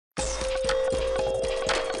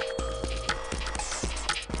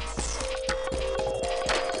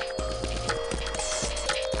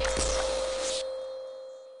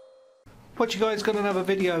What you guys, got another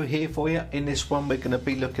video here for you. In this one we're going to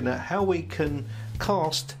be looking at how we can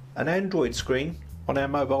cast an Android screen on our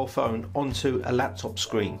mobile phone onto a laptop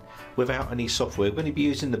screen without any software. We're going to be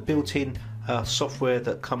using the built-in software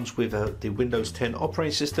that comes with the Windows 10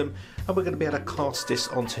 operating system, and we're going to be able to cast this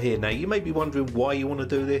onto here. Now you may be wondering why you want to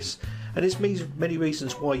do this, and there's many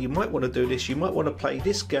reasons why you might want to do this. You might want to play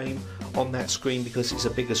this game on that screen because it's a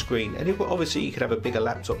bigger screen, and obviously you could have a bigger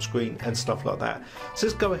laptop screen and stuff like that. So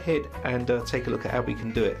let's go ahead and take a look at how we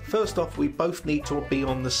can do it. First off, we both need to be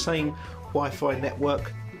on the same Wi-Fi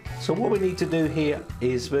network. So what we need to do here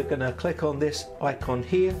is we're going to click on this icon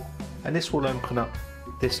here, and this will open up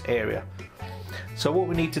this area. So what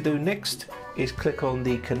we need to do next is click on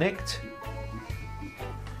the connect.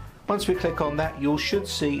 Once we click on that, you should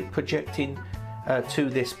see projecting to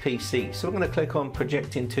this PC. So we're going to click on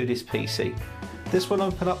projecting to this PC. This will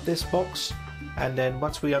open up this box, and then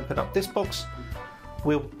once we open up this box,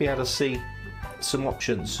 we'll be able to see some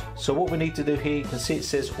options. So what we need to do here, you can see it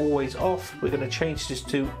says always off. We're going to change this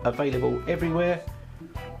to available everywhere,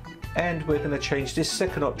 and we're going to change this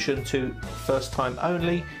second option to first time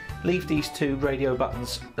only. Leave these two radio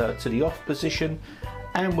buttons to the off position,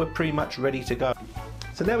 and we're pretty much ready to go.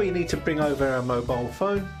 So now we need to bring over our mobile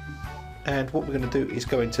phone, and what we're going to do is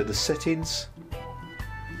go into the settings,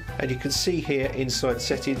 and you can see here inside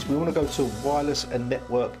settings we want to go to wireless and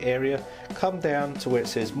network area, come down to where it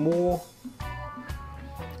says more,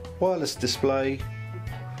 wireless display,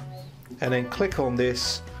 and then click on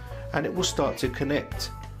this and it will start to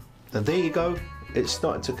connect. And there you go, it's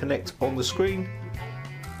starting to connect on the screen,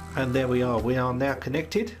 and there we are now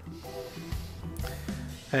connected.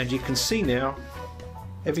 And you can see now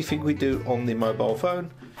everything we do on the mobile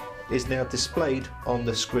phone is now displayed on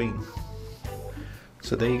the screen.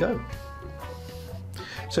 So there you go.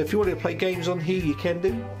 So if you want to play games on here, you can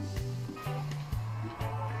do.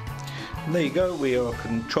 And there you go, we are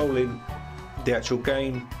controlling the actual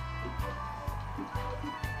game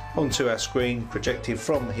onto our screen, projected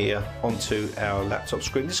from here onto our laptop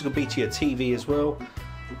screen. This could be to your TV as well.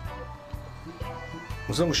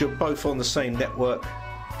 As long as you're both on the same network,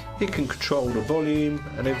 you can control the volume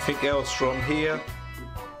and everything else from here.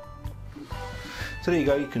 So there you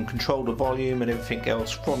go, you can control the volume and everything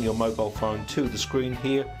else from your mobile phone to the screen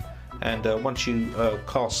here. And once you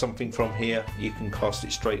cast something from here, you can cast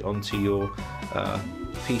it straight onto your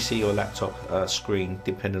PC or laptop screen,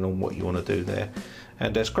 depending on what you want to do there.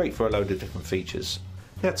 And it's great for a load of different features.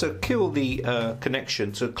 Now to kill the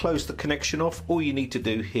connection, to close the connection off, all you need to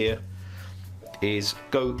do here is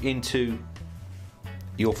go into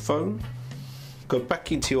your phone, go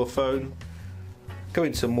back into your phone, go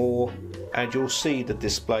into more, and you'll see the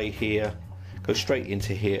display here, go straight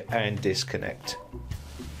into here and disconnect.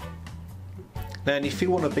 Now, and if you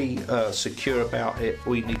want to be secure about it,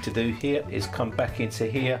 all you need to do here is come back into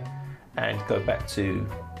here and go back to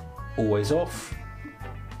always off,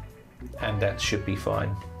 and that should be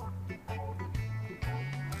fine.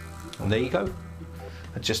 And there you go.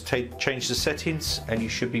 And just change the settings and you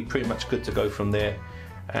should be pretty much good to go from there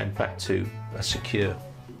and back to a secure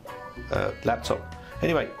laptop.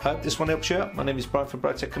 Anyway, I hope this one helps you out. My name is Brian from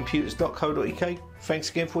briteccomputers.co.uk. Thanks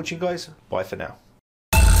again for watching, guys. Bye for now.